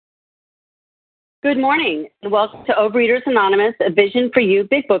Good morning, and welcome to Overeaters Anonymous, a Vision for You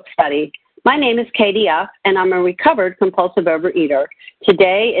Big Book Study. My name is Katie F., and I'm a recovered compulsive overeater.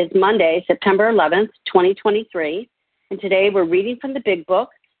 Today is Monday, September 11th, 2023, and today we're reading from the Big Book,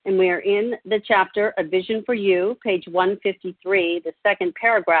 and we are in the chapter A Vision for You, page 153, the second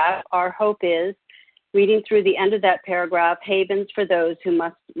paragraph. Our hope is, reading through the end of that paragraph, havens for those who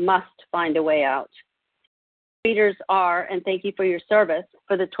must find a way out. Readers are, and thank you for your service,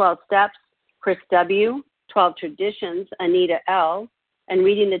 for the 12 steps, Chris W., 12 Traditions, Anita L., and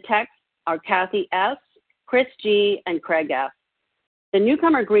reading the text are Kathy S., Chris G., and Craig F. The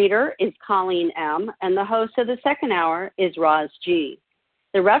newcomer greeter is Colleen M., and the host of the second hour is Roz G.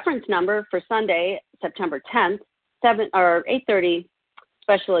 The reference number for Sunday, September 10th, 8:30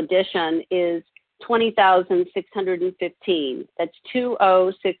 special edition is 20,615. That's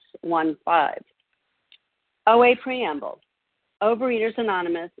 20615. OA Preamble. Overeaters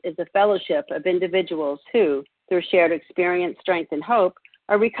Anonymous is a fellowship of individuals who, through shared experience, strength, and hope,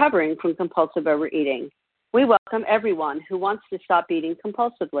 are recovering from compulsive overeating. We welcome everyone who wants to stop eating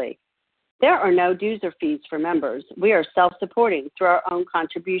compulsively. There are no dues or fees for members. We are self-supporting through our own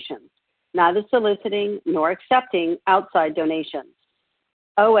contributions, neither soliciting nor accepting outside donations.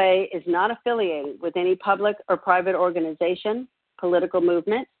 OA is not affiliated with any public or private organization, political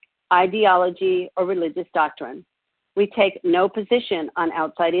movement, ideology, or religious doctrine. We take no position on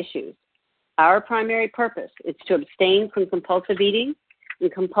outside issues. Our primary purpose is to abstain from compulsive eating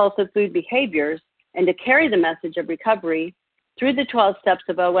and compulsive food behaviors and to carry the message of recovery through the 12 steps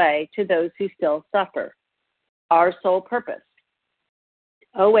of OA to those who still suffer. Our sole purpose.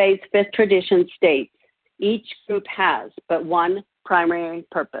 OA's fifth tradition states, each group has but one primary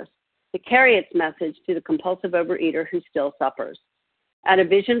purpose, to carry its message to the compulsive overeater who still suffers. At A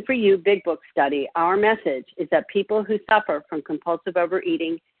Vision for You Big Book Study, our message is that people who suffer from compulsive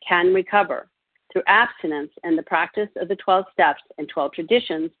overeating can recover through abstinence and the practice of the 12 steps and 12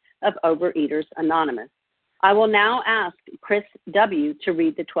 traditions of Overeaters Anonymous. I will now ask Chris W. to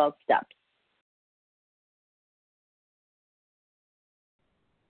read the 12 steps.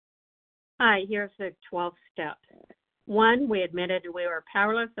 Hi, here's the 12 steps. 1, we admitted we were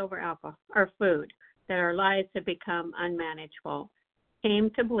powerless over alcohol or food, that our lives had become unmanageable.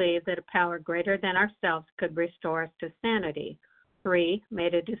 Came to believe that a power greater than ourselves could restore us to sanity. 3,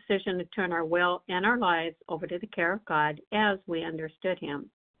 made a decision to turn our will and our lives over to the care of God as we understood Him.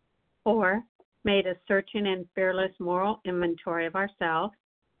 4, made a searching and fearless moral inventory of ourselves.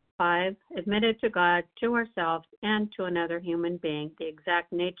 5, admitted to God, to ourselves, and to another human being the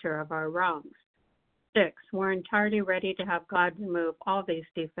exact nature of our wrongs. 6, we're entirely ready to have God remove all these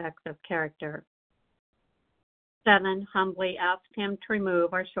defects of character. 7, humbly asked Him to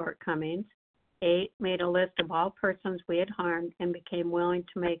remove our shortcomings. 8, made a list of all persons we had harmed and became willing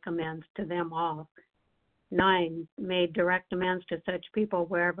to make amends to them all. 9, made direct amends to such people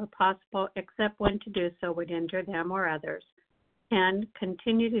wherever possible, except when to do so would injure them or others. 10,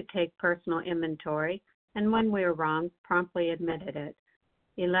 continued to take personal inventory, and when we were wrong, promptly admitted it.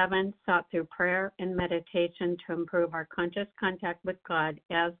 11, sought through prayer and meditation to improve our conscious contact with God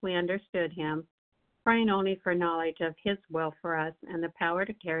as we understood Him, praying only for knowledge of His will for us and the power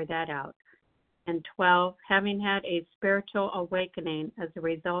to carry that out. And 12, having had a spiritual awakening as a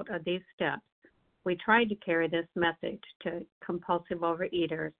result of these steps, we tried to carry this message to compulsive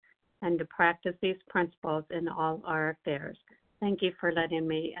overeaters and to practice these principles in all our affairs. Thank you for letting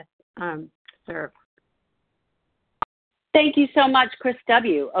me serve. Thank you so much, Chris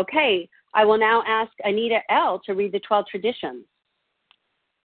W. Okay, I will now ask Anita L. to read the 12 traditions.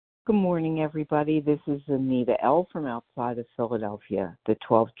 Good morning, everybody. This is Anita L. from outside of Philadelphia, the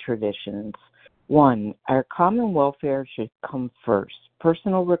 12 traditions. 1, our common welfare should come first.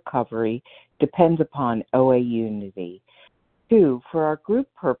 Personal recovery depends upon OA unity. 2, for our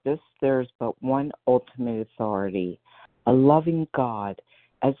group purpose, there is but one ultimate authority, a loving God,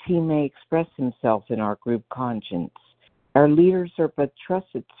 as He may express Himself in our group conscience. Our leaders are but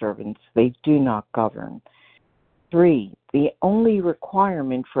trusted servants. They do not govern. 3, the only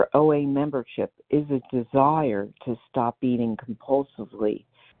requirement for OA membership is a desire to stop eating compulsively.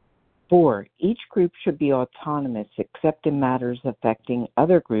 4, each group should be autonomous except in matters affecting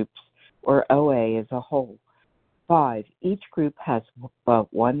other groups or OA as a whole. 5, each group has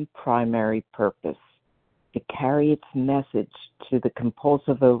but one primary purpose, to carry its message to the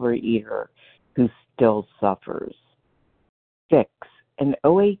compulsive overeater who still suffers. 6, an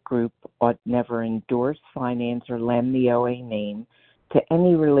OA group ought never endorse, finance, or lend the OA name to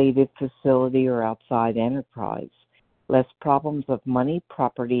any related facility or outside enterprise, lest problems of money,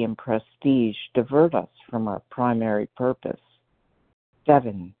 property, and prestige divert us from our primary purpose.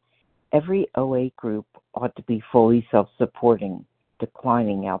 7, Every OA group ought to be fully self-supporting,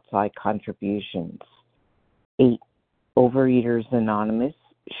 declining outside contributions. 8. Overeaters Anonymous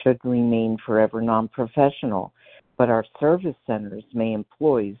should remain forever non-professional, but our service centers may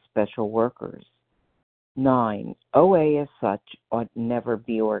employ special workers. 9. OA as such ought never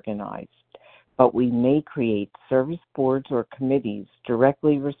be organized, but we may create service boards or committees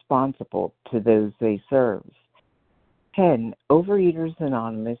directly responsible to those they serve. 10. Overeaters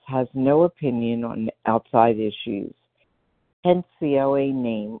Anonymous has no opinion on outside issues. Hence, the OA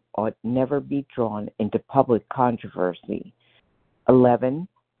name ought never be drawn into public controversy. 11.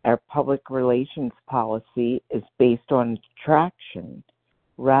 Our public relations policy is based on attraction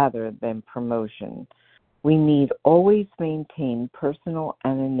rather than promotion. We need always maintain personal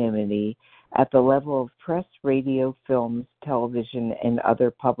anonymity at the level of press, radio, films, television, and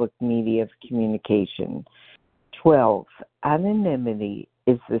other public media of communication. 12. Anonymity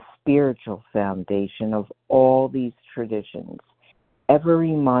is the spiritual foundation of all these traditions, ever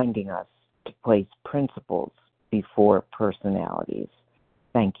reminding us to place principles before personalities.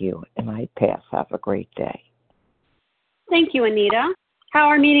 Thank you, and I pass. Have a great day. Thank you, Anita. How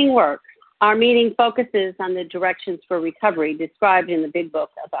our meeting works. Our meeting focuses on the directions for recovery described in the Big Book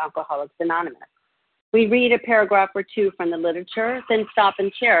of Alcoholics Anonymous. We read a paragraph or two from the literature, then stop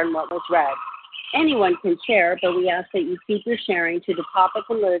and share on what was read. Anyone can share, but we ask that you keep your sharing to the topic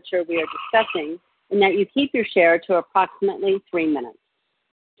and literature we are discussing, and that you keep your share to approximately 3 minutes.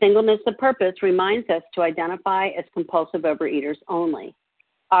 Singleness of purpose reminds us to identify as compulsive overeaters only.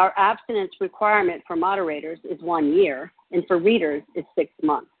 Our abstinence requirement for moderators is 1 year, and for readers is 6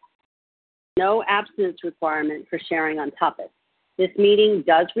 months. No abstinence requirement for sharing on topics. This meeting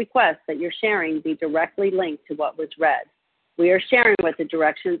does request that your sharing be directly linked to what was read. We are sharing what the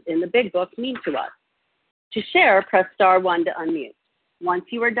directions in the Big Book mean to us. To share, press star 1 to unmute. Once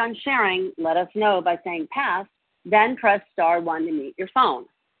you are done sharing, let us know by saying pass, then press star 1 to mute your phone.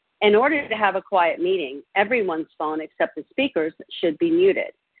 In order to have a quiet meeting, everyone's phone except the speaker's should be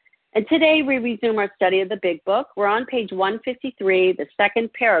muted. And today we resume our study of the Big Book. We're on page 153, the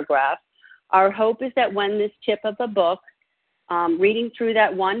second paragraph. Our hope is that when this chip of a book, reading through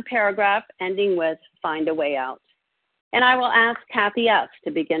that one paragraph, ending with find a way out. And I will ask Kathy S.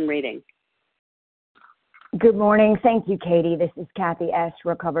 to begin reading. Good morning. Thank you, Katie. This is Kathy S.,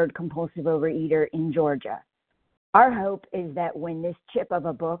 recovered compulsive overeater in Georgia. Our hope is that when this chip of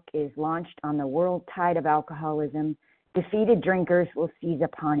a book is launched on the world tide of alcoholism, defeated drinkers will seize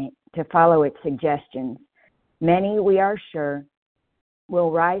upon it to follow its suggestions. Many, we are sure,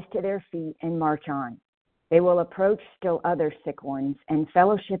 will rise to their feet and march on. They will approach still other sick ones, and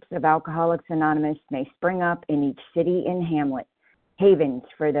fellowships of Alcoholics Anonymous may spring up in each city and hamlet, havens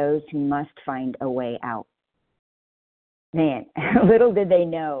for those who must find a way out. Man, little did they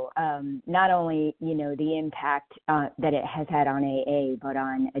know, not only, the impact that it has had on AA, but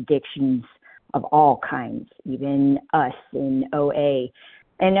on addictions of all kinds, even us in OA.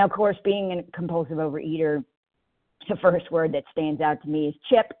 And of course, being a compulsive overeater, the first word that stands out to me is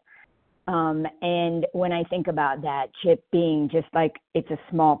chip. And when I think about that, chip being just like it's a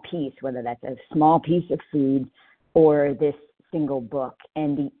small piece, whether that's a small piece of food or this single book,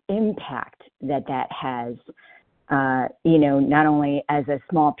 and the impact that has, not only as a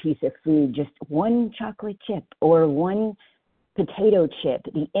small piece of food, just one chocolate chip or one potato chip,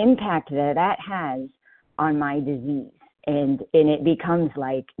 the impact that has on my disease. And it becomes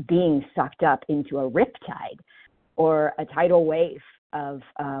like being sucked up into a riptide or a tidal wave of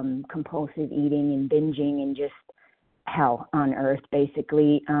compulsive eating and binging and just hell on earth,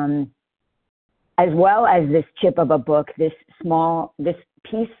 basically, as well as this chip of a book, this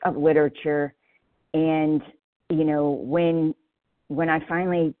piece of literature. And, when I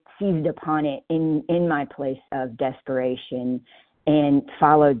finally seized upon it in my place of desperation and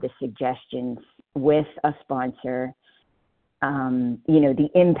followed the suggestions with a sponsor, the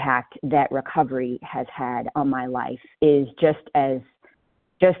impact that recovery has had on my life is just as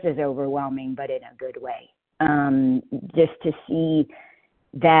overwhelming, but in a good way. Just to see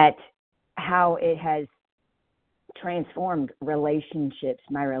that how it has transformed relationships,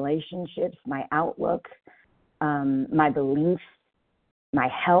 my outlook, my beliefs, my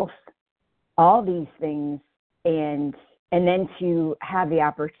health, all these things, and then to have the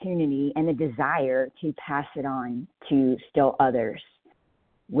opportunity and the desire to pass it on to still others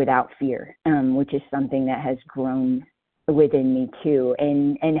without fear, which is something that has grown within me too,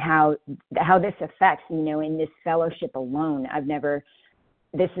 and how this affects, in this fellowship alone.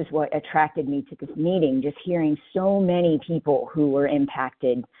 This is what attracted me to this meeting, just hearing so many people who were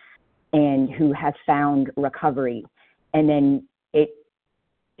impacted and who have found recovery. And then it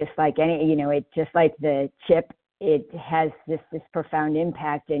just like it just like the chip, it has this profound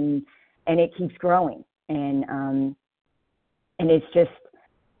impact, and it keeps growing, and it's just,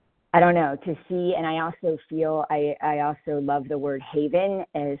 I don't know, to see. And I also feel, I also love the word haven,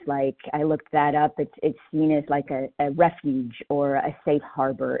 as like, I looked that up. It's seen as like a refuge or a safe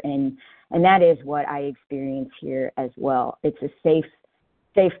harbor. And that is what I experience here as well. It's a safe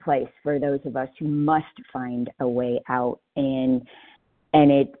place for those of us who must find a way out. And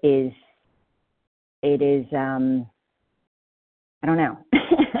it is, I don't know.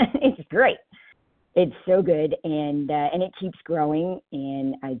 It's great. It's so good, and it keeps growing,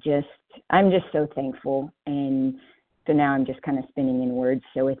 and I'm just so thankful. And so now I'm just kind of spinning in words.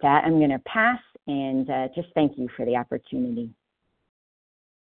 So with that, I'm going to pass, and just thank you for the opportunity.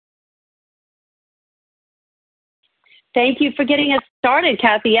 Thank you for getting us started,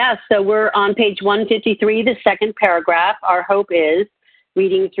 Kathy S. So we're on page 153, the second paragraph. Our hope is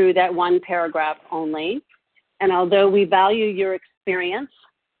reading through that one paragraph only. And although we value your experience,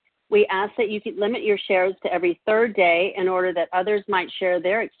 we ask that you could limit your shares to every third day in order that others might share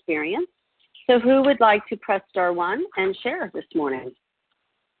their experience. So who would like to press star one and share this morning?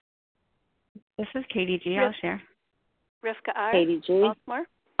 This is Katie G. I'll share. Rivka R. Katie G. Baltimore.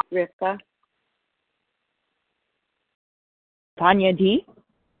 Rivka. Tanya D.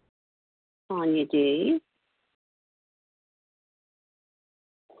 Tanya D.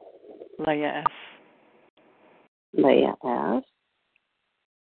 Leah S. Leah S.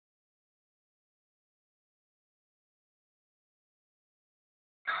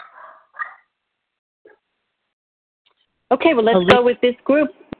 Okay, well, let's go with this group.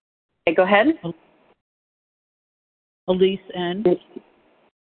 Okay, go ahead. Elise N.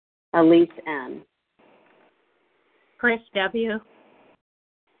 Elise N. Chris W.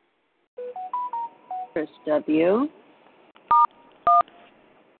 Chris W.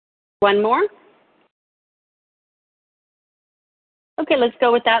 One more? Okay, let's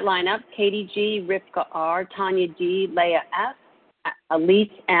go with that lineup. Katie G, Rivka R, Tanya D, Leah S,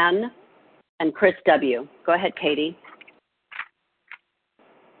 Elise N, and Chris W. Go ahead, Katie.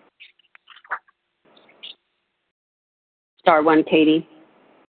 Star one, Katie.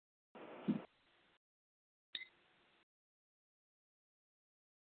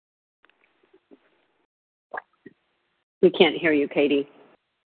 We can't hear you, Katie.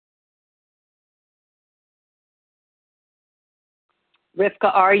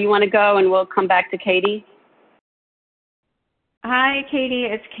 Rivka R, you want to go, and we'll come back to Katie? Hi, Katie.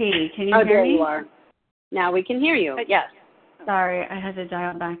 It's Katie. Can you hear me? Oh, there you are. Now we can hear you. Yes. Sorry, I had to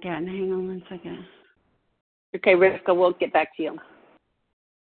dial back in. Hang on one second. Okay, Rivka, we'll get back to you.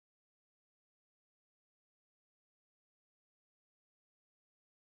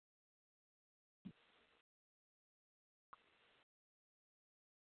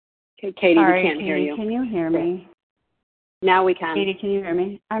 Okay, Katie, sorry, we can't Katie, hear you. Can you hear me? Now we can. Katie, can you hear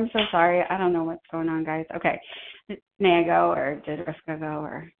me? I'm so sorry. I don't know what's going on, guys. Okay. May I go, or did Rivka go,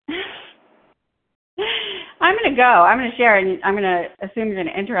 or? I'm going to go. I'm going to share, and I'm going to assume you're going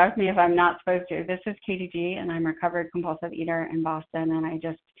to interrupt me if I'm not supposed to. This is Katie G, and I'm a recovered compulsive eater in Boston, and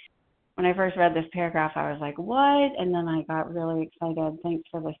when I first read this paragraph, I was like, what? And then I got really excited. Thanks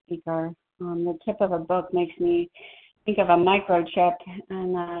for the speaker. The tip of a book makes me think of a microchip,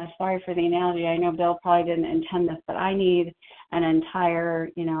 and sorry for the analogy. I know Bill probably didn't intend this, but I need an entire,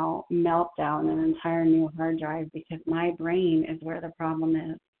 meltdown, an entire new hard drive, because my brain is where the problem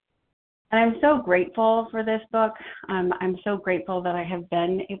is. And I'm so grateful for this book. I'm so grateful that I have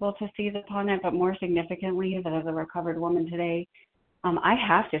been able to seize upon it, but more significantly, that as a recovered woman today, I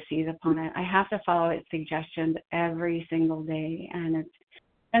have to seize upon it. I have to follow its suggestions every single day, and it's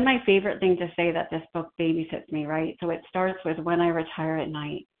been my favorite thing to say that this book babysits me, right? So it starts with when I retire at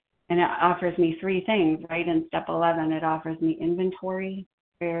night, and it offers me three things, right? In step 11, it offers me inventory,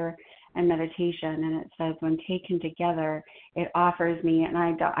 prayer, and meditation, and it says when taken together, it offers me, and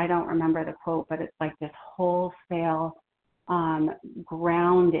I don't remember the quote, but it's like this wholesale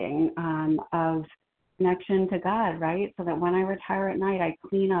grounding of connection to God, right? So that when I retire at night, I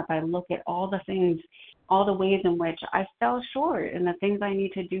clean up, I look at all the things, all the ways in which I fell short and the things I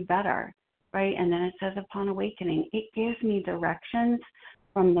need to do better, right? And then it says upon awakening, it gives me directions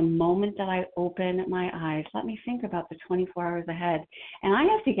from the moment that I open my eyes. Let me think about the 24 hours ahead. And I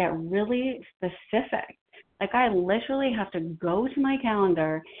have to get really specific. Like, I literally have to go to my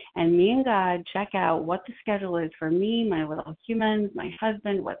calendar and me and God check out what the schedule is for me, my little humans, my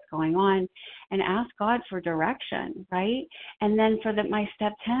husband, what's going on, and ask God for direction, right? And then for my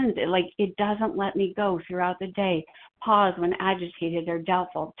step 10s, it doesn't let me go throughout the day. Pause when agitated or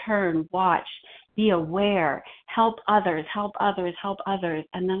doubtful, turn, watch, be aware, help others, help others, help others,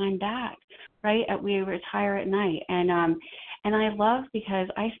 and then I'm back, right? We retire at night. And I love, because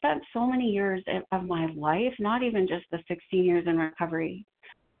I spent so many years of my life, not even just the 16 years in recovery,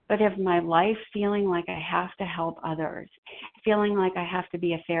 but of my life feeling like I have to help others, feeling like I have to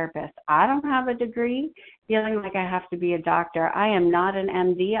be a therapist. I don't have a degree, feeling like I have to be a doctor. I am not an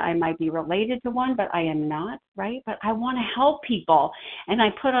MD. I might be related to one, but I am not, right? But I want to help people. And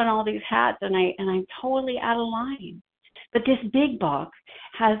I put on all these hats, and I'm totally out of line. But this big book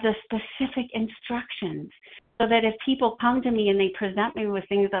has the specific instructions so that if people come to me and they present me with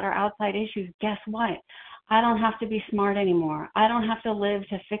things that are outside issues, guess what? I don't have to be smart anymore. I don't have to live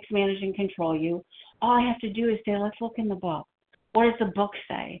to fix, manage, and control you. All I have to do is say, let's look in the book. What does the book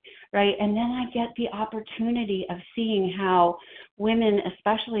say, right? And then I get the opportunity of seeing how women,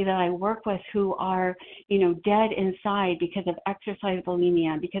 especially that I work with, who are, dead inside because of exercise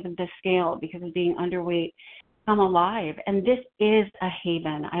bulimia, because of the scale, because of being underweight, come alive. And this is a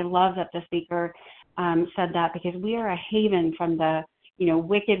haven. I love that the speaker said that, because we are a haven from the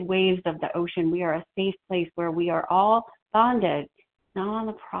wicked waves of the ocean. We are a safe place where we are all bonded, not on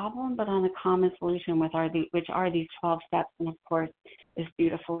the problem, but on the common solution, which are these 12 steps, and of course, this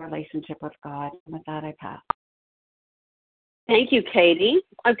beautiful relationship with God. And with that, I pass. Thank you, Katie.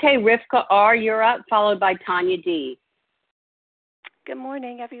 Okay, Rivka R., you're up, followed by Tanya D. Good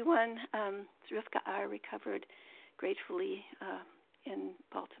morning, everyone. It's Rivka R., recovered gratefully in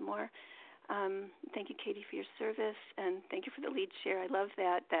Baltimore. Thank you, Katie, for your service, and thank you for the lead share. I love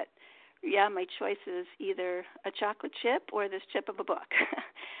that my choice is either a chocolate chip or this chip of a book.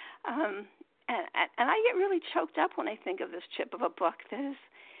 And I get really choked up when I think of this chip of a book that has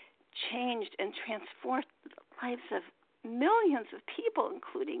changed and transformed the lives of millions of people,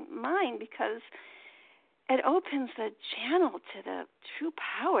 including mine, because it opens the channel to the true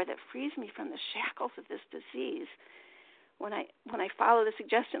power that frees me from the shackles of this disease when I follow the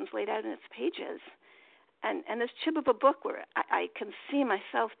suggestions laid out in its pages. And this chip of a book where I can see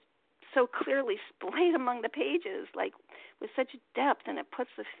myself so clearly splayed among the pages, like with such depth, and it puts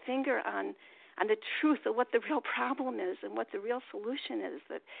the finger on the truth of what the real problem is and what the real solution is.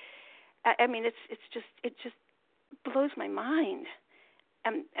 That it just blows my mind.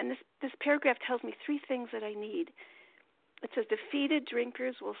 And this paragraph tells me three things that I need. It says, defeated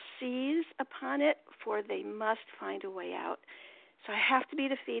drinkers will seize upon it, for they must find a way out. So I have to be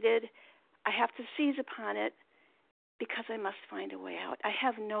defeated. I have to seize upon it because I must find a way out. I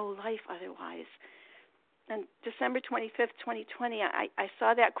have no life otherwise. And December 25th, 2020, I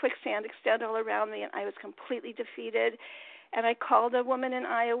saw that quicksand extend all around me, and I was completely defeated. And I called a woman in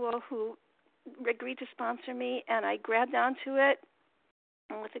Iowa who agreed to sponsor me, and I grabbed onto it,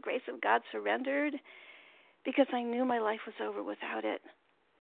 and with the grace of God surrendered, because I knew my life was over without it.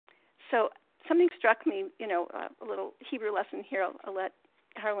 So something struck me, a little Hebrew lesson here. I'll let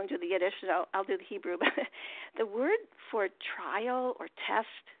Harlan do the Yiddish, and I'll do the Hebrew. But the word for trial or test,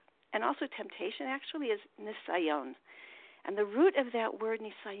 and also temptation, actually, is nisayon. And the root of that word,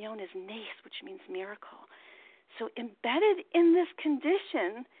 nisayon, is nes, which means miracle. So embedded in this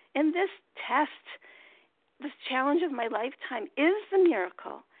condition, in this test, this challenge of my lifetime is the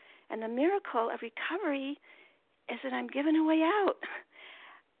miracle. And the miracle of recovery is that I'm given a way out.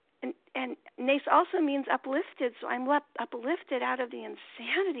 And nes also means uplifted, so I'm uplifted out of the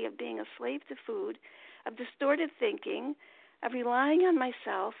insanity of being a slave to food, of distorted thinking, of relying on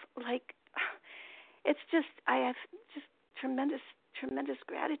myself. Like, it's just, I have just tremendous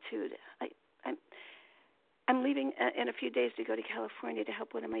gratitude. I'm leaving in a few days to go to California to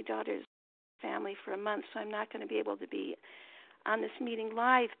help one of my daughter's family for a month, so I'm not going to be able to be on this meeting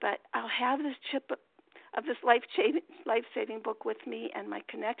live, but I'll have this chip of this life-saving book with me, and my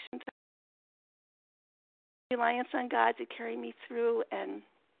connection to reliance on God to carry me through. And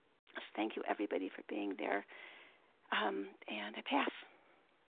thank you, everybody, for being there. And I pass.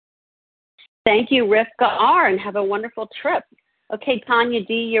 Thank you, Rivka R., and have a wonderful trip. Okay, Tanya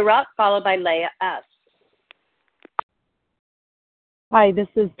D., you're up, followed by Leah S. Hi, this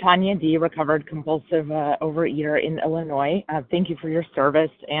is Tanya D., recovered compulsive overeater in Illinois. Thank you for your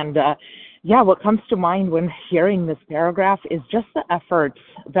service. And what comes to mind when hearing this paragraph is just the efforts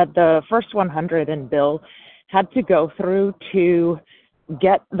that the first 100 and Bill had to go through to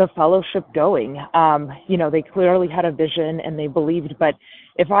get the fellowship going. They clearly had a vision and they believed, but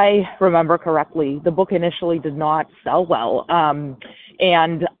if I remember correctly, the book initially did not sell well.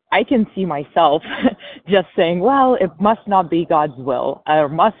 And I can see myself just saying, well, it must not be God's will, or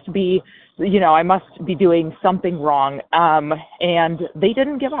must be, I must be doing something wrong. And they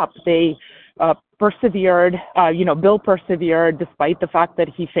didn't give up. They persevered. Bill persevered despite the fact that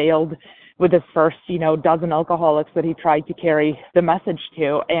he failed with his first, dozen alcoholics that he tried to carry the message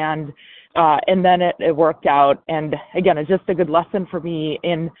to. And then it worked out. And again, it's just a good lesson for me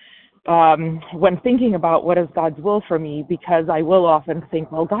in when thinking about what is God's will for me, because I will often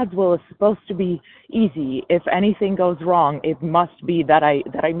think, well, God's will is supposed to be easy. If anything goes wrong, it must be that I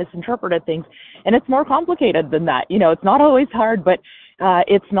misinterpreted things. And it's more complicated than that. It's not always hard, but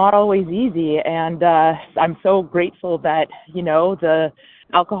it's not always easy. And I'm so grateful that, the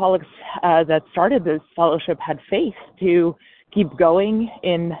alcoholics that started this fellowship had faith to keep going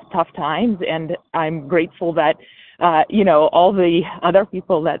in tough times. And I'm grateful that all the other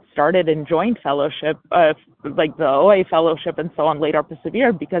people that started and joined fellowship, like the OA fellowship and so on, later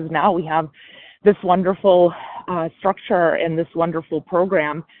persevered, because now we have this wonderful structure and this wonderful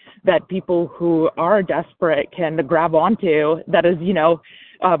program that people who are desperate can grab onto, that is,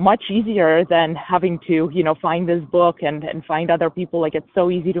 much easier than having to, find this book and find other people. Like, it's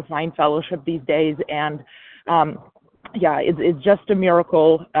so easy to find fellowship these days. And it's just a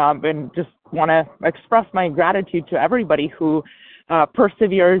miracle, and just want to express my gratitude to everybody who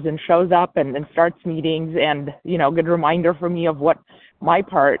perseveres and shows up and starts meetings. And, good reminder for me of what my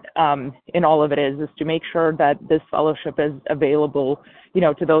part in all of it is to make sure that this fellowship is available,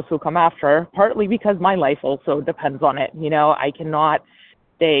 to those who come after, partly because my life also depends on it. I cannot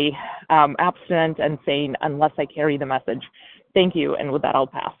stay abstinent and sane unless I carry the message. Thank you. And with that, I'll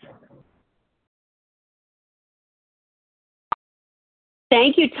pass.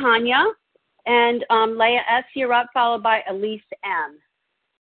 Thank you, Tanya. And Leah S., you're up, followed by Elise M.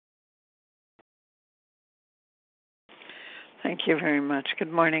 Thank you very much.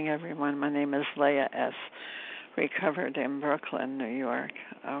 Good morning, everyone. My name is Leah S., recovered in Brooklyn, New York.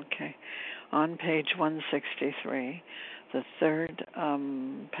 Okay. On page 163, the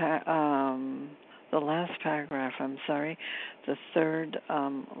last paragraph, the third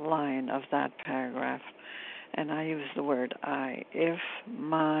line of that paragraph. And I use the word I. If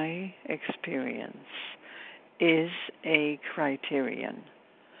my experience is a criterion,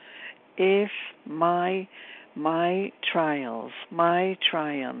 if my trials, my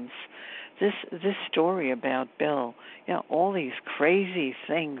triumphs, this story about Bill, all these crazy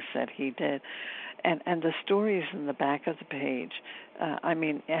things that he did, and the stories in the back of the page,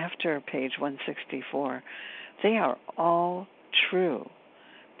 after page 164, they are all true.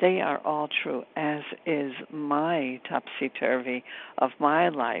 They are all true, as is my topsy-turvy of my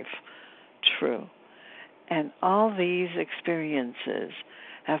life true. And all these experiences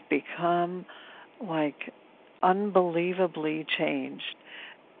have become like unbelievably changed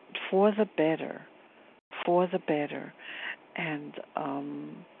for the better. And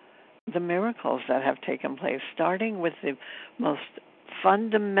the miracles that have taken place, starting with the most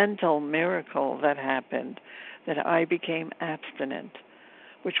fundamental miracle that happened, that I became abstinent,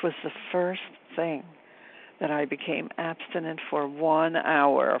 which was the first thing, that I became abstinent for 1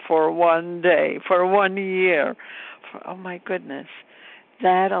 hour, for 1 day, for 1 year. Oh my goodness,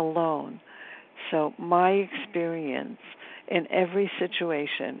 that alone. So my experience in every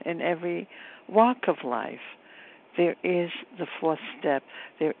situation, in every walk of life, there is the fourth step.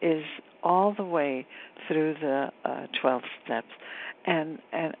 There is all the way through the 12 steps. And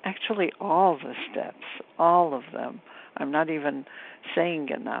actually all the steps, all of them. I'm not even saying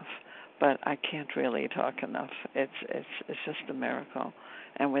enough, but I can't really talk enough. It's just a miracle.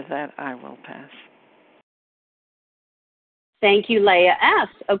 And with that, I will pass. Thank you, Leah S.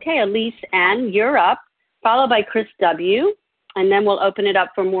 Okay, Elise N., you're up, followed by Chris W., and then we'll open it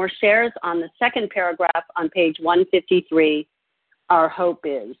up for more shares on the second paragraph on page 153, Our Hope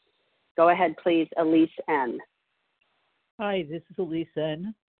Is. Go ahead, please, Elise N. Hi, this is Elise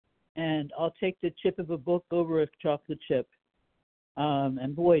N., and I'll take the chip of a book over a chocolate chip.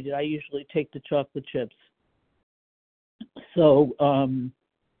 And boy, did I usually take the chocolate chips. So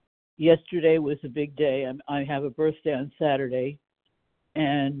yesterday was a big day. I have a birthday on Saturday,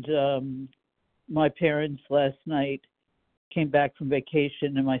 and my parents last night came back from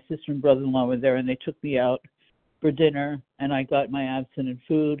vacation, and my sister and brother-in-law were there, and they took me out for dinner, and I got my abstinent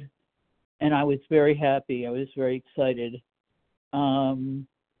food, and I was very happy. I was very excited.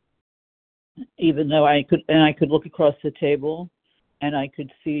 Even though I could look across the table and I could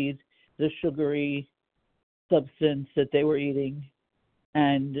see the sugary substance that they were eating,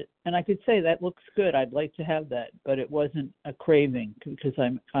 and I could say that looks good. I'd like to have that, but it wasn't a craving because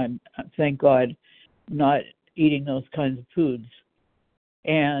I'm thank God not eating those kinds of foods.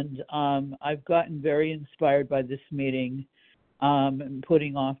 And I've gotten very inspired by this meeting,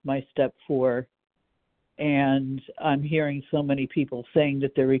 putting off my step 4, and I'm hearing so many people saying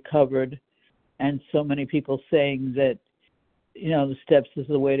that they're recovered, and so many people saying that the steps is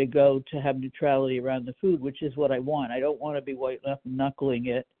the way to go to have neutrality around the food, which is what I want. I don't want to be white knuckling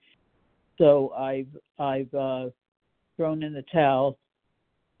it. So I've thrown in the towel,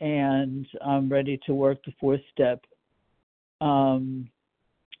 and I'm ready to work the fourth step. And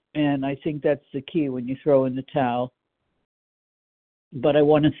I think that's the key when you throw in the towel. But I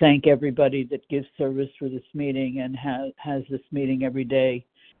want to thank everybody that gives service for this meeting and has this meeting every day,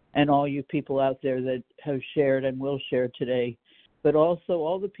 and all you people out there that have shared and will share today. But also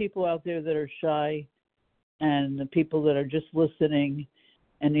all the people out there that are shy and the people that are just listening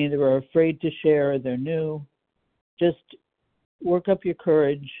and either are afraid to share or they're new. Just work up your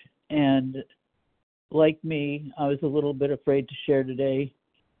courage. And like me, I was a little bit afraid to share today.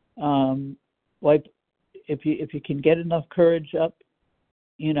 If you can get enough courage up,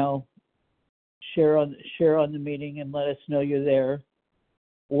 share on the meeting and let us know you're there.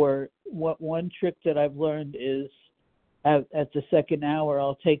 Or one trick that I've learned is at the second hour,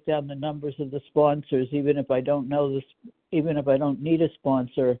 I'll take down the numbers of the sponsors, even if I don't need a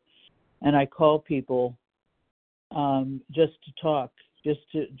sponsor, and I call people just to talk, just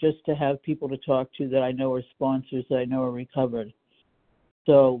to have people to talk to that I know are sponsors, that I know are recovered.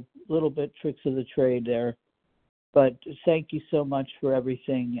 So little bit tricks of the trade there. But thank you so much for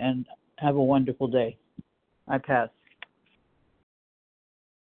everything, and have a wonderful day. I pass.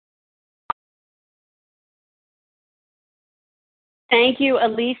 Thank you,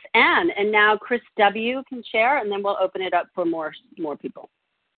 Elise N. And now Chris W. can share, and then we'll open it up for more people.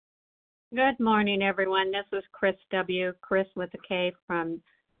 Good morning, everyone. This is Chris W., Chris with a K, from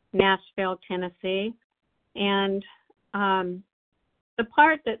Nashville, Tennessee. And the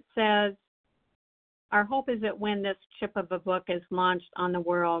part that says, our hope is that when this chip of a book is launched on the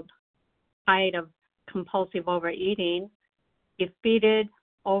world tide of compulsive overeating, defeated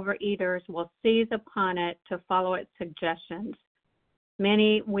overeaters will seize upon it to follow its suggestions.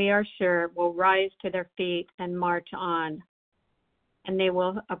 Many, we are sure, will rise to their feet and march on, and they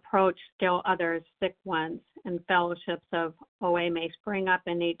will approach still others, sick ones, and fellowships of OA may spring up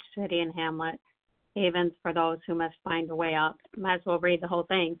in each city and hamlet, havens for those who must find a way out. Might as well read the whole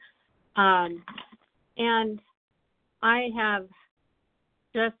thing. And I have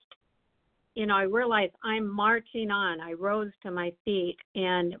just, I realized I'm marching on. I rose to my feet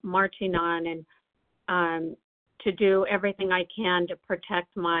and marching on, and to do everything I can to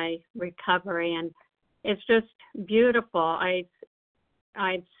protect my recovery. And it's just beautiful.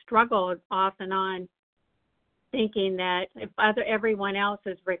 I've struggled off and on thinking that if everyone else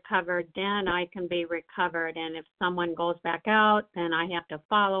is recovered, then I can be recovered. And if someone goes back out, then I have to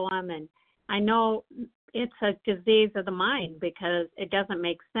follow them. And I know it's a disease of the mind because it doesn't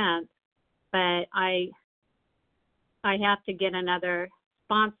make sense, but I have to get another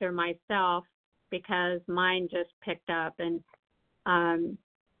sponsor myself because mine just picked up. And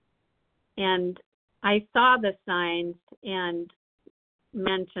I saw the signs and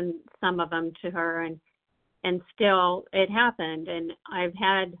mentioned some of them to her, and still it happened. And I've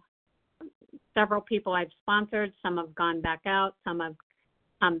had several people I've sponsored. Some have gone back out, some have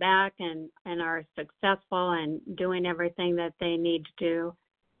come back and are successful and doing everything that they need to do.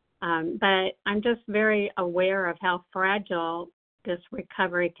 But I'm just very aware of how fragile this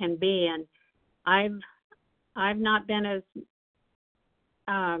recovery can be. And I've not been as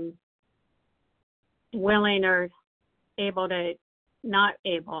willing or able to,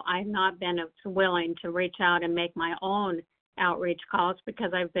 I've not been as willing to reach out and make my own outreach calls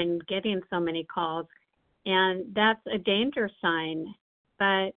because I've been getting so many calls. And that's a danger sign.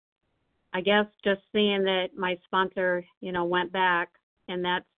 But I guess just seeing that my sponsor, went back, and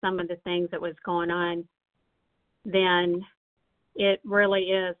that's some of the things that was going on, then it really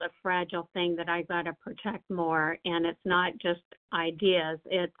is a fragile thing that I got to protect more. And it's not just ideas.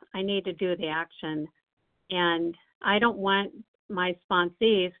 I need to do the action. And I don't want my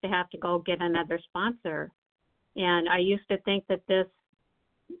sponsees to have to go get another sponsor. And I used to think that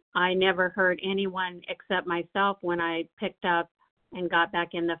I never hurt anyone except myself when I picked up and got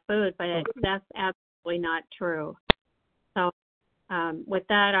back in the food, but that's absolutely not true. So with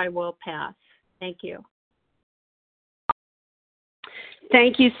that, I will pass. Thank you.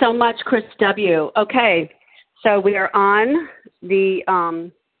 Thank you so much, Chris W. Okay, so we are on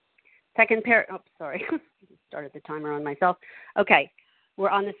the second sorry, started the timer on myself. Okay, we're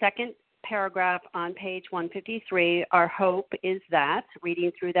on the second paragraph on page 153. Our hope is that,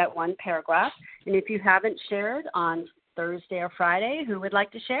 reading through that one paragraph, and if you haven't shared on Thursday or Friday, who would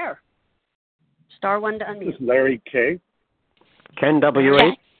like to share? Star one to unmute. This is Larry K. Ken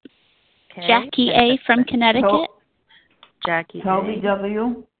W.A. Jackie A. from Connecticut. Jackie Toby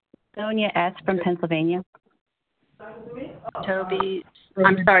W. Sonia S. from Pennsylvania. Toby.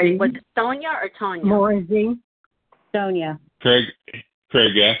 I'm sorry, was it Sonia or Tanya? Maura Z. Sonia. Craig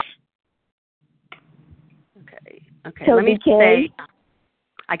S. Okay. Toby Let me K. say,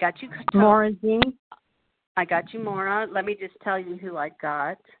 I got you. Maura Z. I got you, Maura. Let me just tell you who I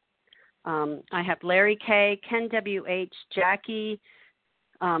got. I have Larry K, Ken W.H, Jackie.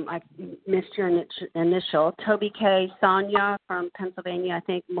 I missed your initial. Toby K, Sonia from Pennsylvania, I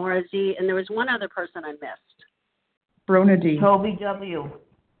think, Maura Z, and there was one other person I missed. Brona D. Toby W.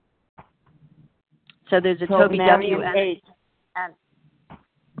 So there's a Toby W H.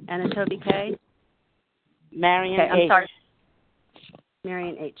 and a Toby K? Marion okay, H. I'm sorry.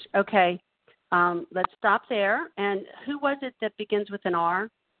 Marion H. Okay. Let's stop there. And who was it that begins with an R?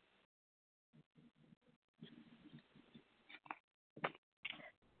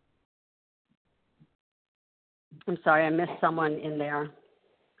 I'm sorry, I missed someone in there.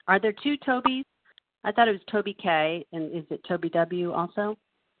 Are there two Tobys? I thought it was Toby K. And is it Toby W also?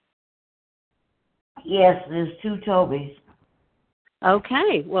 Yes, there's two Tobys.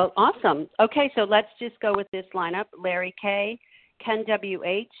 Okay, well, awesome. Okay, so let's just go with this lineup. Larry K, Ken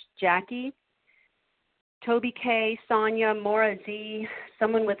W.H, Jackie, Toby K, Sonia, Maura Z,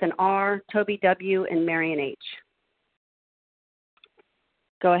 someone with an R, Toby W, and Marion H.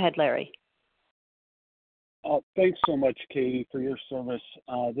 Go ahead, Larry. Thanks so much, Katie, for your service.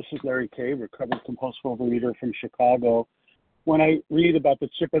 This is Larry K, recovered compulsive overeater from Chicago. When I read about the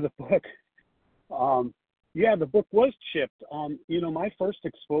chip of the book, the book was chipped. My first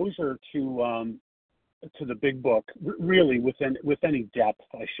exposure to the big book, really with any depth,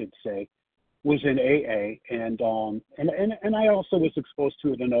 I should say, was in AA, and I also was exposed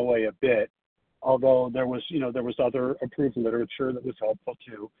to it in OA a bit, although there was other approved literature that was helpful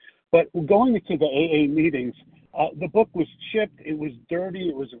too. But going into the AA meetings, the book was chipped, it was dirty,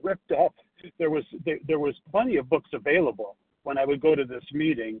 it was ripped up. There was plenty of books available when I would go to this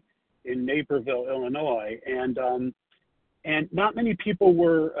meeting in Naperville, Illinois, and not many people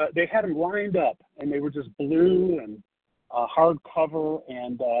were. They had them lined up, and they were just blue and hardcover,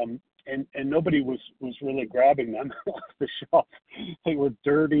 and nobody was really grabbing them off the shelf. They were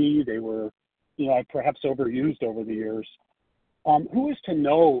dirty. They were, perhaps overused over the years. Who is to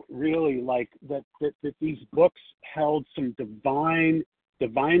know really like that these books held some divinely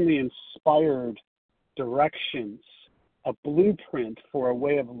inspired directions, a blueprint for a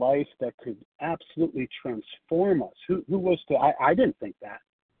way of life that could absolutely transform us. Who was to? I didn't think that.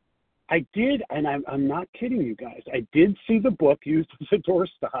 I did, and I'm not kidding you guys. I did see the book used as a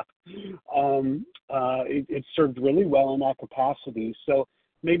doorstop. It served really well in that capacity. So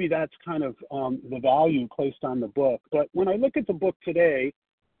maybe that's kind of the value placed on the book. But when I look at the book today,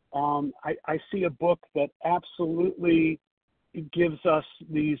 I see a book that absolutely gives us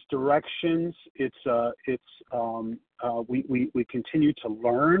these directions. We continue to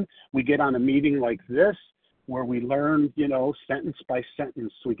learn. We get on a meeting like this where we learn, sentence by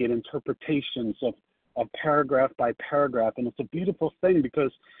sentence. We get interpretations of paragraph by paragraph, and it's a beautiful thing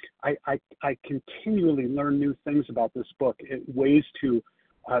because I continually learn new things about this book, ways to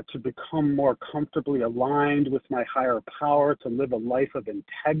become more comfortably aligned with my higher power, to live a life of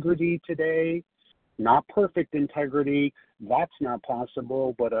integrity today. Not perfect integrity, that's not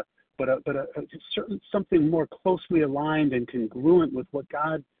possible, but a certain something more closely aligned and congruent with what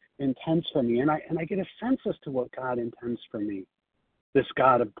God intends for me. And I get a sense as to what God intends for me. This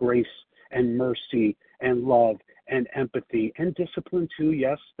God of grace and mercy and love and empathy and discipline too.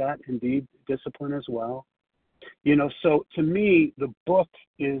 Yes, that indeed, discipline as well. So to me, the book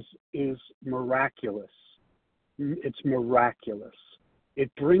is miraculous. It's miraculous. It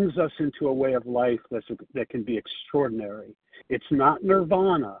brings us into a way of life that can be extraordinary. It's not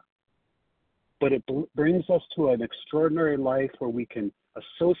nirvana, but it brings us to an extraordinary life where we can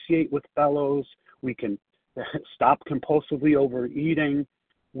associate with fellows, we can stop compulsively overeating,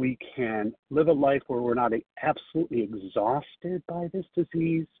 we can live a life where we're not absolutely exhausted by this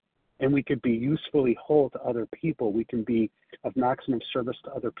disease, and we could be usefully whole to other people. We can be of maximum service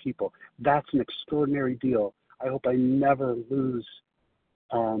to other people. That's an extraordinary deal. I hope I never lose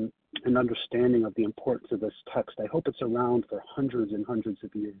an understanding of the importance of this text. I hope it's around for hundreds and hundreds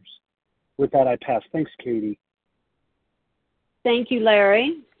of years. With that, I pass. Thanks, Katie. Thank you,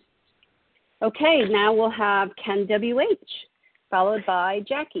 Larry. Okay, now we'll have Ken W.H., followed by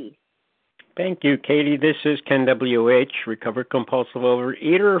Jackie. Thank you, Katie. This is Ken W.H., recovered compulsive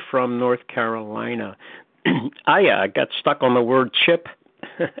overeater from North Carolina. I got stuck on the word chip,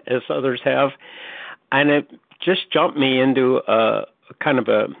 as others have, and it just jumped me into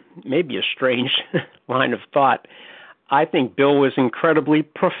maybe a strange line of thought. I think Bill was incredibly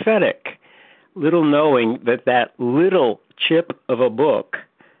prophetic. little knowing that that little chip of a book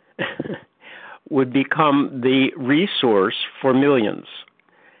would become the resource for millions.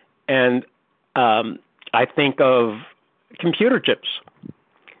 And I think of computer chips.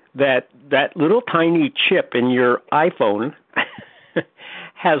 That little tiny chip in your iPhone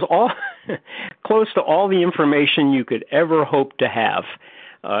has all close to all the information you could ever hope to have.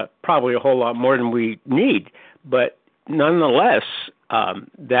 Probably a whole lot more than we need, but nonetheless,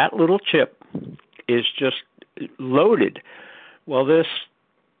 that little chip is just loaded. Well, this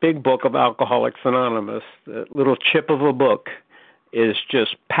big book of Alcoholics Anonymous, the little chip of a book, is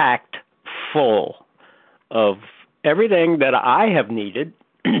just packed full of everything that I have needed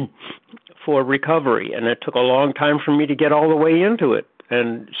for recovery. And it took a long time for me to get all the way into it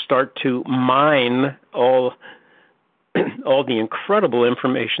and start to mine all the incredible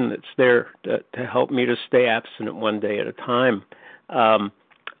information that's there to help me to stay abstinent one day at a time.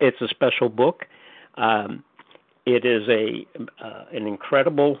 It's a special book. It is an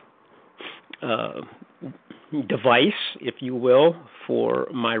incredible device, if you will, for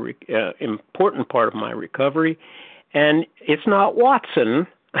my important part of my recovery. And it's not Watson.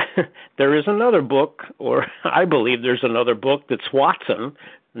 There is another book, or I believe there's another book that's Watson.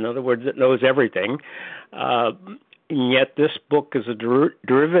 In other words, it knows everything. And yet this book is a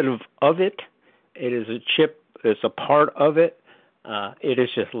derivative of it. It is a chip. It's a part of it. It is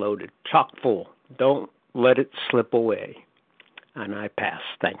just loaded, chock full. Don't let it slip away. And I pass.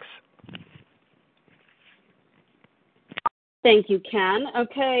 Thanks. Thank you, Ken.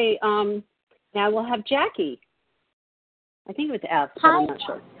 Okay, now we'll have Jackie. I think it was F, but I'm not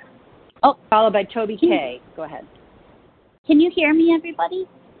sure. Oh, followed by Toby K. Go ahead. Can you hear me, everybody?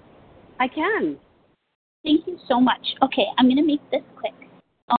 I can. Thank you so much. Okay, I'm going to make this quick.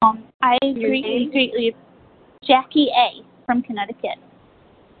 I greatly, Jackie A. from Connecticut.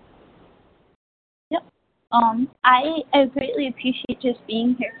 Yep. I greatly appreciate just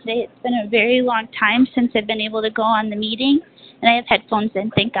being here today. It's been a very long time since I've been able to go on the meeting, and I have headphones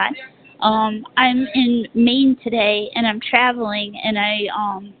in, thank God. I'm in Maine today, and I'm traveling, and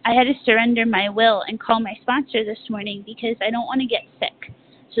I had to surrender my will and call my sponsor this morning because I don't want to get sick.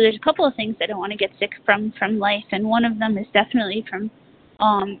 So there's a couple of things I don't want to get sick from life, and one of them is definitely from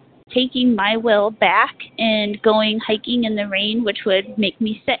taking my will back and going hiking in the rain, which would make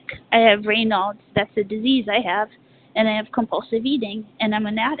me sick. I have Raynaud's, that's a disease I have, and I have compulsive eating, and I'm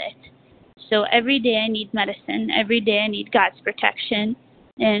an addict. So every day I need medicine, every day I need God's protection,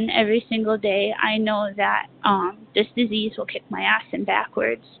 and every single day I know that this disease will kick my ass in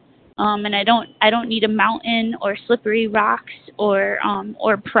backwards. And I don't need a mountain or slippery rocks or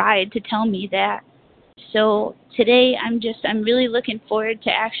pride to tell me that. So today I'm really looking forward to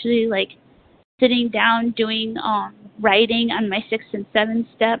actually sitting down, doing writing on my 6th and 7th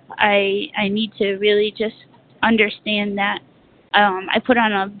step. I need to really just understand that I put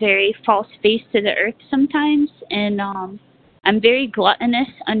on a very false face to the earth sometimes, and I'm very gluttonous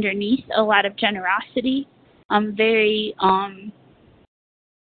underneath a lot of generosity. I'm very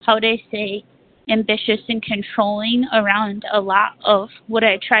ambitious and controlling around a lot of what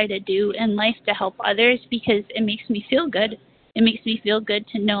I try to do in life to help others because it makes me feel good. It makes me feel good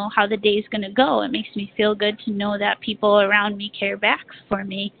to know how the day is going to go. It makes me feel good to know that people around me care back for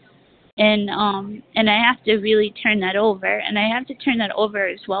me. And I have to really turn that over. And I have to turn that over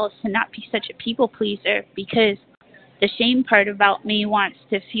as well as to not be such a people pleaser, because the shame part about me wants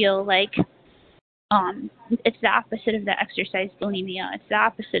to feel like it's the opposite of the exercise bulimia. It's the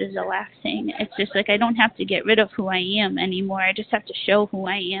opposite of the relaxing. It's just I don't have to get rid of who I am anymore. I just have to show who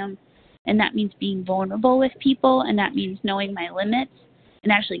I am. And that means being vulnerable with people, and that means knowing my limits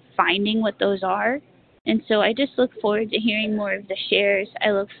and actually finding what those are. And so I just look forward to hearing more of the shares.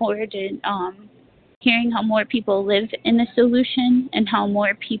 I look forward to hearing how more people live in the solution and how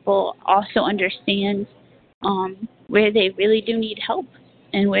more people also understand where they really do need help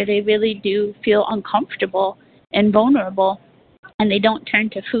and where they really do feel uncomfortable and vulnerable, and they don't turn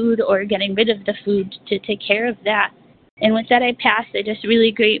to food or getting rid of the food to take care of that. And with that, I pass. I'm just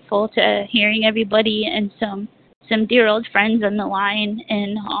really grateful to hearing everybody and some dear old friends on the line,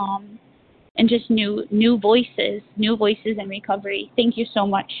 and just new voices in recovery. Thank you so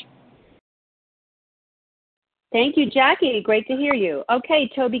much. Thank you, Jackie. Great to hear you. Okay,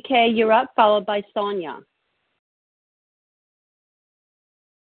 Toby K., you're up, followed by Sonia.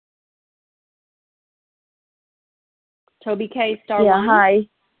 Toby K., star one. Hi.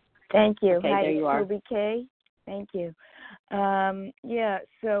 Thank you. Okay, hi, there you are. Toby K. Thank you.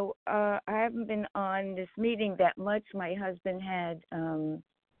 So I haven't been on this meeting that much. My husband had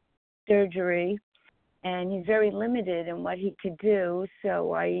surgery, and he's very limited in what he could do.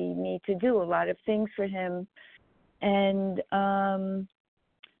 So I need to do a lot of things for him. And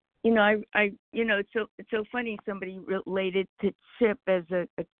it's so funny. Somebody related to chip as a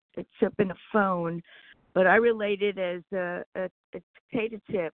chip in a phone, but I relate it as a potato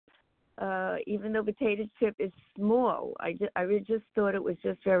chip. Even though potato chip is small, I just thought it was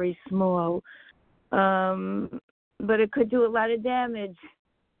just very small. But it could do a lot of damage,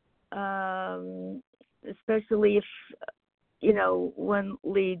 especially if, one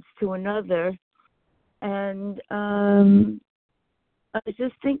leads to another. And I was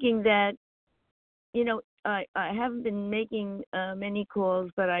just thinking that, I haven't been making many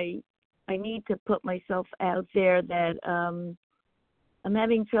calls, but I need to put myself out there that I'm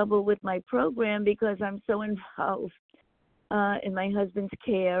having trouble with my program because I'm so involved in my husband's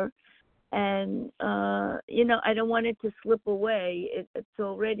care. And, I don't want it to slip away. It's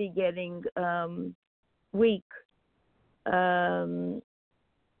already getting weak. And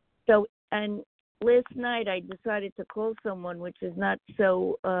last night I decided to call someone, which is not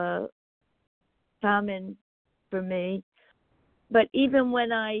so common for me. But even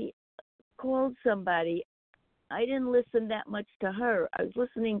when I called somebody, I didn't listen that much to her. I was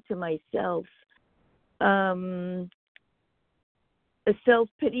listening to myself,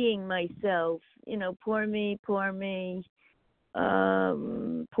 self-pitying myself, pour me, pour me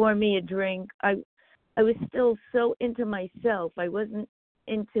a drink. I was still so into myself. I wasn't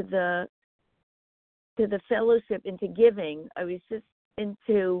into the fellowship, into giving. I was just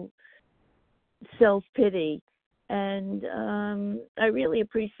into self-pity. And I really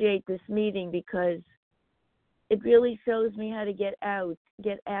appreciate this meeting because it really shows me how to get out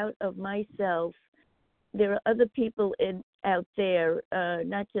of myself. There are other people out there,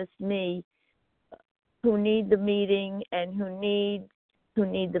 not just me, who need the meeting and who need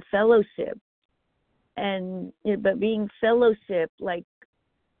the fellowship. And but being fellowship, like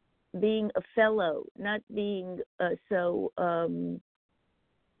being a fellow, not being so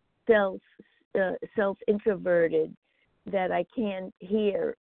self-introverted that I can't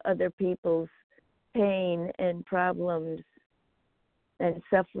hear other people's pain and problems and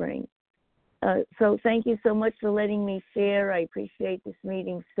suffering. So thank you so much for letting me share. I appreciate this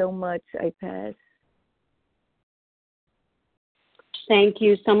meeting so much. I pass. Thank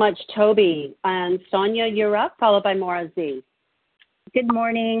you so much, Toby. And Sonia, you're up, followed by Maura Z. Good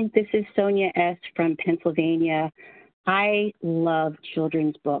morning. This is Sonia S. from Pennsylvania. I love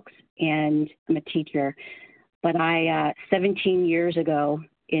children's books, and I'm a teacher. But I, 17 years ago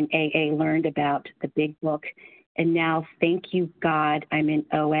in AA, learned about the big book. And now, thank you, God, I'm in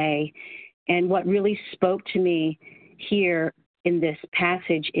OA. And what really spoke to me here in this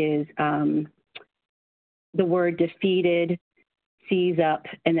passage is the word defeated, seize up,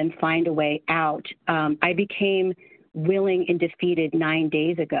 and then find a way out. I became willing and defeated 9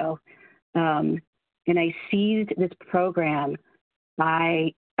 days ago. And I seized this program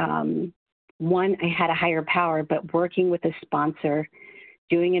by, one, I had a higher power, but working with a sponsor,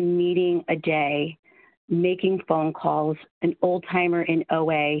 doing a meeting a day, making phone calls. An old-timer in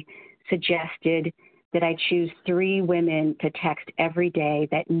OA suggested that I choose 3 women to text every day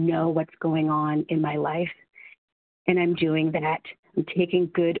that know what's going on in my life. And I'm doing that. I'm taking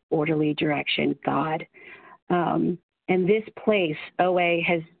good, orderly direction, God. And this place, OA,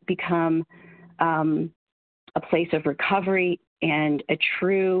 has become a place of recovery and a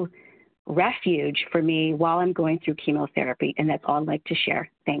true refuge for me while I'm going through chemotherapy. And that's all I'd like to share.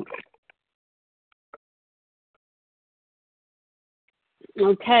 Thanks.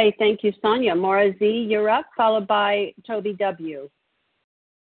 Okay, thank you, Sonia. Maura Z, you're up, followed by Toby W.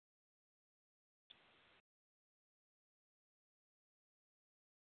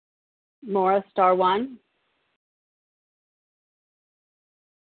 Maura, *1.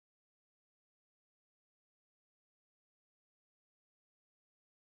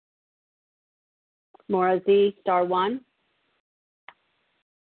 Maura Z, *1.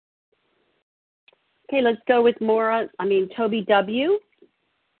 Okay, let's go with Toby W.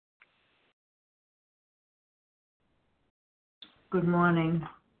 Good morning.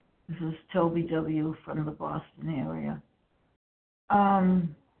 This is Toby W. from the Boston area.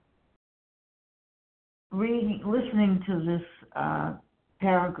 Listening to this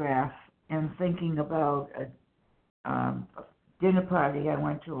paragraph and thinking about a dinner party I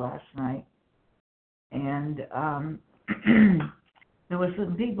went to last night, and there were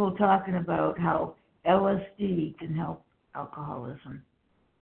some people talking about how LSD can help alcoholism,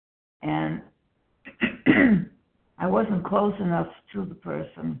 and I wasn't close enough to the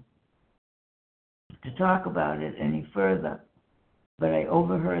person to talk about it any further, but I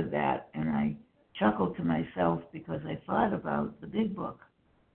overheard that and I chuckled to myself because I thought about the big book.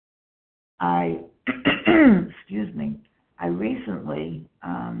 Excuse me, I recently,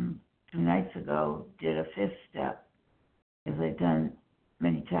 2 nights ago, did a 5th step, as I've done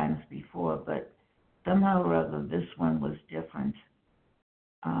many times before, but somehow or other this one was different.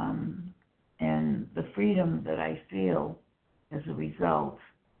 And the freedom that I feel as a result.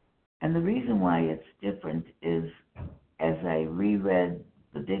 And the reason why it's different is as I reread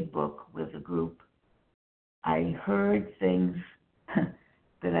the big book with the group, I heard things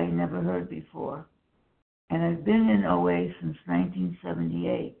that I never heard before. And I've been in OA since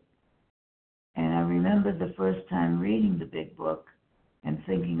 1978. And I remember the first time reading the big book and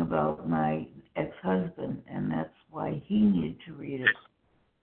thinking about my ex-husband, and that's why he needed to read it.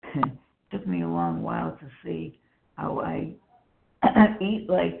 It took me a long while to see how I eat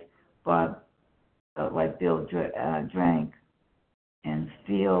like Bob, like Bill drank, and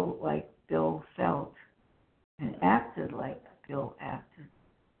feel like Bill felt, and acted like Bill acted.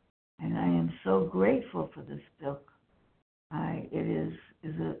 And I am so grateful for this book.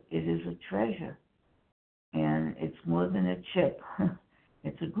 It is a treasure, and it's more than a chip.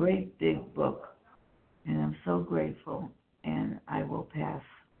 It's a great big book, and I'm so grateful. And I will pass.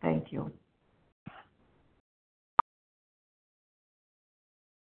 Thank you.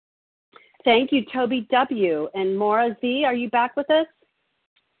 Thank you, Toby W. And Maura Z., are you back with us?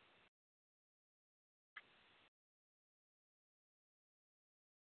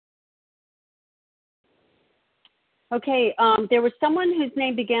 Okay, there was someone whose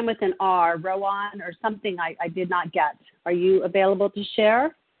name began with an R, Rowan or something I did not get. Are you available to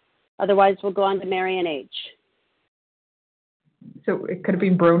share? Otherwise, we'll go on to Marian H. So it could have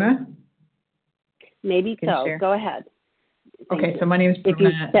been Brona? Maybe so. Share. Go ahead. Okay, so my name is Brona. If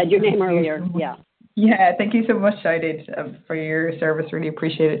you said your name earlier, yeah. Yeah, thank you so much, Shided, for your service. Really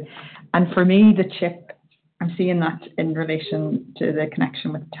appreciate it. And for me, the chip, I'm seeing that in relation to the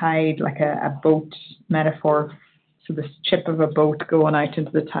connection with tide, like a boat metaphor. So this chip of a boat going out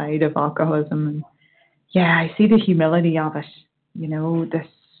into the tide of alcoholism. And yeah, I see the humility of it. You know,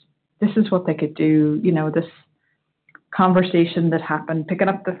 this is what they could do. You know, this conversation that happened, picking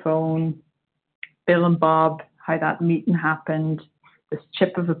up the phone, Bill and Bob, how that meeting happened, this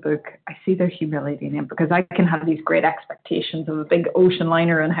chip of a book. I see their humility in it because I can have these great expectations of a big ocean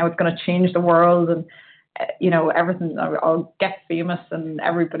liner and how it's going to change the world and, you know, everything. I'll get famous and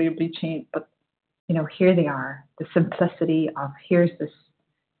everybody will be changed. But, you know, here they are, the simplicity of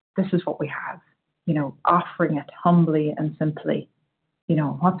this is what we have, you know, offering it humbly and simply, you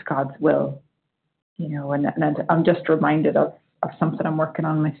know, what's God's will, you know, and I'm just reminded of something I'm working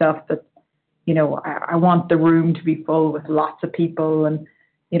on myself that, you know, I want the room to be full with lots of people and,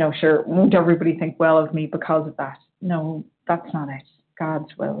 you know, sure, won't everybody think well of me because of that? No, that's not it.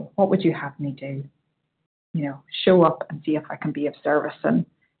 God's will. What would you have me do? You know, show up and see if I can be of service. And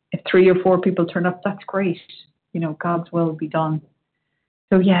if 3 or 4 people turn up, that's great. You know, God's will be done.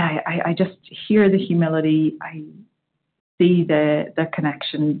 So yeah, I just hear the humility. I see the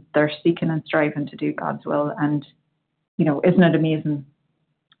connection. They're seeking and striving to do God's will. And, you know, isn't it amazing?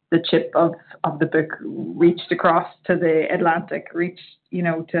 The chip of the book reached across to the Atlantic, reached, you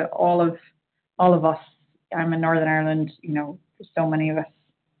know, to all of us. I'm in Northern Ireland, you know, there's so many of us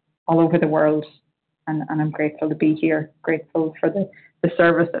all over the world. And I'm grateful to be here, grateful for the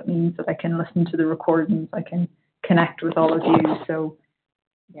service. That means that I can listen to the recordings, I can connect with all of you. So,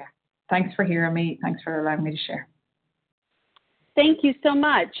 yeah, thanks for hearing me. Thanks for allowing me to share. Thank you so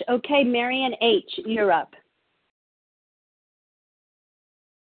much. Okay, Marian H., you're up.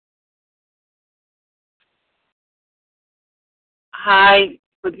 Hi,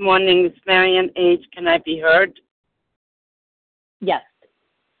 good morning. It's Marian H. Can I be heard? Yes.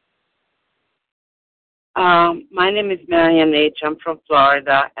 My name is Marian H. I'm from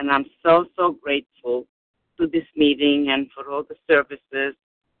Florida, and I'm so grateful to this meeting and for all the services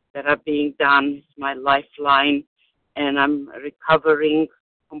that are being done. It's my lifeline, and I'm a recovering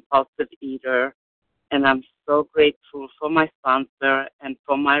compulsive eater, and I'm so grateful for my sponsor and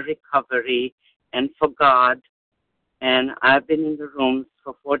for my recovery and for God. And I've been in the rooms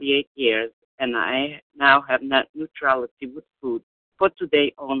for 48 years, and I now have net neutrality with food for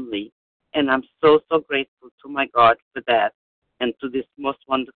today only. And I'm so grateful to my God for that and to this most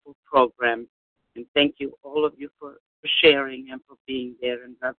wonderful program. And thank you, all of you, for sharing and for being there.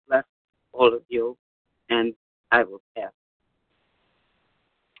 And God bless all of you. And I will pass.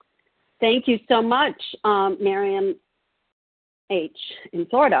 Thank you so much, Marian H. in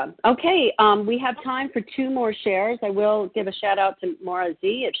Florida. Okay, we have time for 2 more shares. I will give a shout out to Maura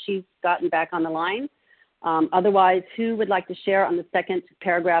Z. if she's gotten back on the line. Otherwise, who would like to share on the second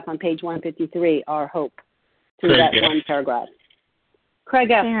paragraph on page 153, Our Hope, through Craig that F. one paragraph?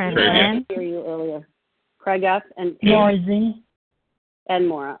 Craig F. Sharon, I didn't hear you earlier. Craig F. and Maura Z. And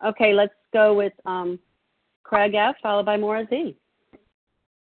Maura. Okay, let's go with Craig F. followed by Maura Z.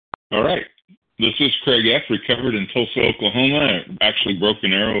 All right. This is Craig F., recovered in Tulsa, Oklahoma, actually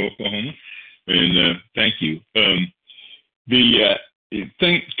Broken Arrow, Oklahoma, and thank you.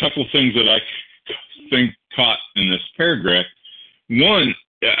 Couple things that I think caught in this paragraph. One,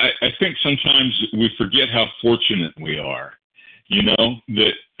 I think sometimes we forget how fortunate we are,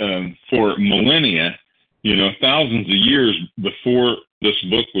 that for millennia, thousands of years before this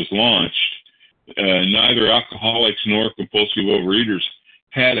book was launched, neither alcoholics nor compulsive overeaters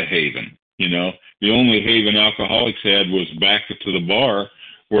had a haven. The only haven alcoholics had was back to the bar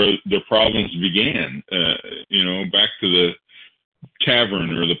where their problems began, back to the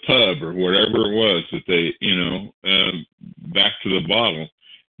tavern or the pub or whatever it was that they, back to the bottle,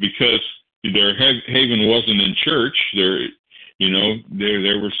 because their haven wasn't in church. They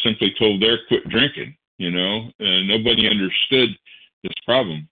were simply told there, quit drinking. Nobody understood this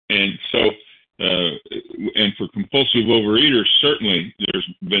problem. And so, and for compulsive overeaters, certainly there's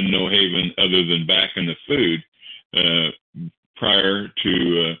been no haven other than back in the food prior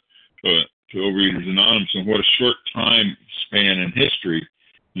to Overeaters Anonymous. And what a short time span in history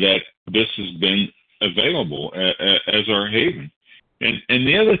that this has been available as our haven. And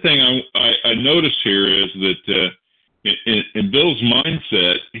the other thing I notice here is that in Bill's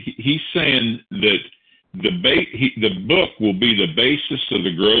mindset, he's saying that the book will be the basis of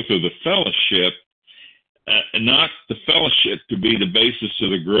the growth of the fellowship, and not the fellowship to be the basis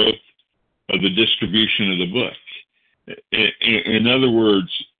of the growth of the distribution of the book. In other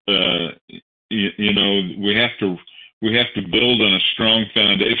words, we have to build on a strong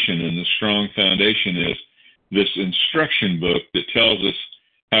foundation, and the strong foundation is this instruction book that tells us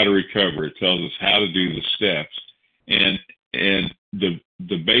how to recover. It tells us how to do the steps, and the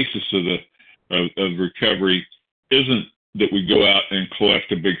basis of recovery isn't that we go out and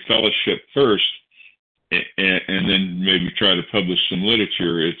collect a big fellowship first and then maybe try to publish some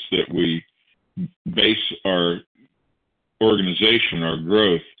literature. It's that we base our organization, our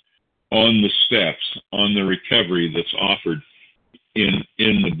growth, on the steps, on the recovery that's offered in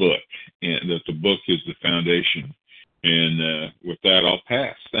the book, and that the book is the foundation. And with that, I'll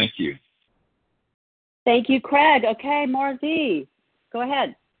pass. Thank you. Thank you, Craig. Okay, Maura Z., go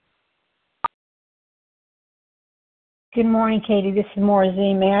ahead. Good morning, Katie. This is Maura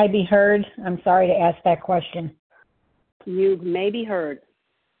Z. May I be heard? I'm sorry to ask that question. You may be heard.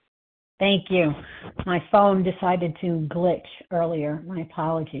 Thank you. My phone decided to glitch earlier. My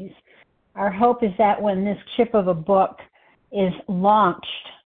apologies. Our hope is that when this chip of a book is launched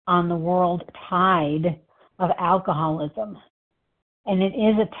on the world tide of alcoholism, and it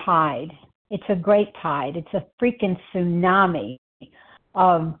is a tide, it's a great tide, it's a freaking tsunami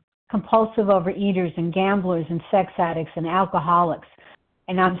of compulsive overeaters and gamblers and sex addicts and alcoholics.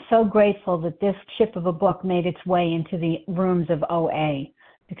 And I'm so grateful that this chip of a book made its way into the rooms of OA,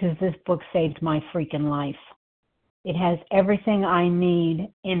 because this book saved my freaking life. It has everything I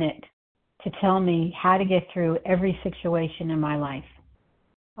need in it to tell me how to get through every situation in my life.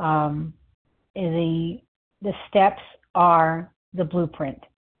 The steps are the blueprint,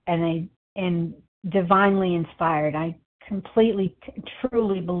 and divinely inspired. I completely,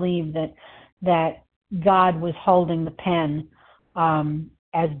 truly believe that God was holding the pen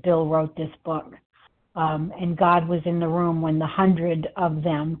as Bill wrote this book. And God was in the room when the 100 of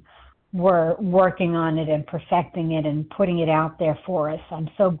them were working on it and perfecting it and putting it out there for us. I'm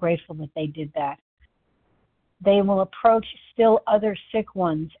so grateful that they did that. They will approach still other sick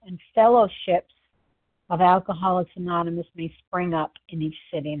ones, and fellowships of Alcoholics Anonymous may spring up in each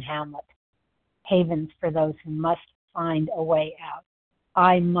city and hamlet. Havens for those who must find a way out.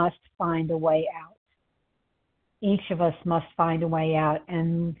 I must find a way out. Each of us must find a way out,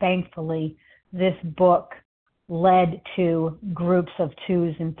 and thankfully this book led to groups of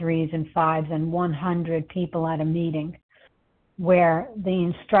 2s and 3s and 5s and 100 people at a meeting where the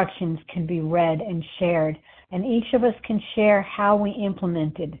instructions can be read and shared, and each of us can share how we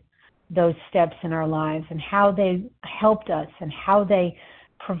implemented those steps in our lives and how they helped us and how they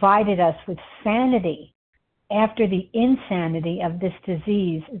provided us with sanity after the insanity of this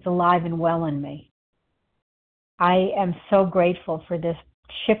disease is alive and well in me. I am so grateful for this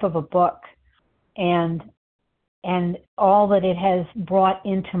chip of a book and all that it has brought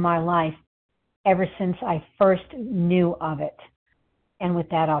into my life ever since I first knew of it. And with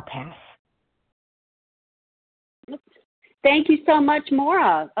that, I'll pass. Thank you so much,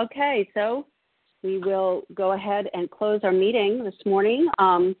 Maura. Okay, so we will go ahead and close our meeting this morning.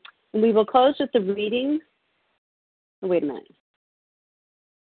 We will close with the reading. Wait a minute.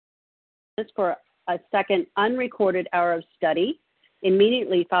 This for a second unrecorded hour of study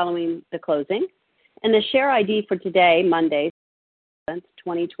immediately following the closing. And the share ID for today, Monday,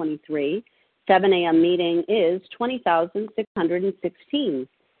 2023, 7 a.m. meeting is 20,616.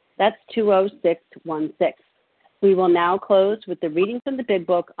 That's 20616. We will now close with the reading from the Big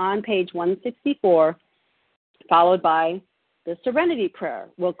Book on page 164, followed by the Serenity Prayer.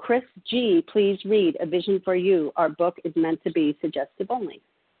 Will Chris G. please read A Vision for You? Our book is meant to be suggestive only.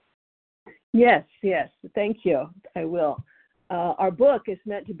 Yes, thank you. I will. Our book is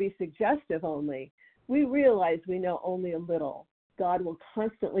meant to be suggestive only. We realize we know only a little. God will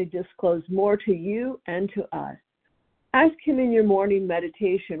constantly disclose more to you and to us. Ask Him in your morning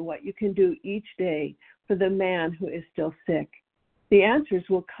meditation what you can do each day for the man who is still sick. The answers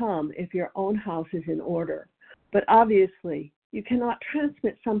will come if your own house is in order. But obviously, you cannot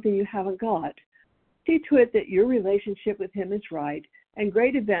transmit something you haven't got. See to it that your relationship with Him is right, and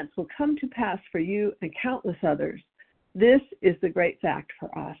great events will come to pass for you and countless others. This is the great fact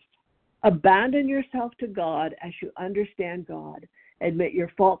for us. Abandon yourself to God as you understand God. Admit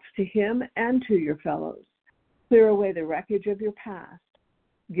your faults to Him and to your fellows. Clear away the wreckage of your past.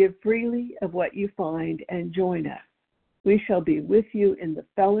 Give freely of what you find and join us. We shall be with you in the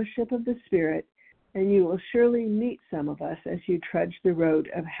fellowship of the Spirit, and you will surely meet some of us as you trudge the road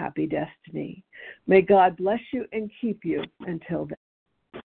of happy destiny. May God bless you and keep you until then.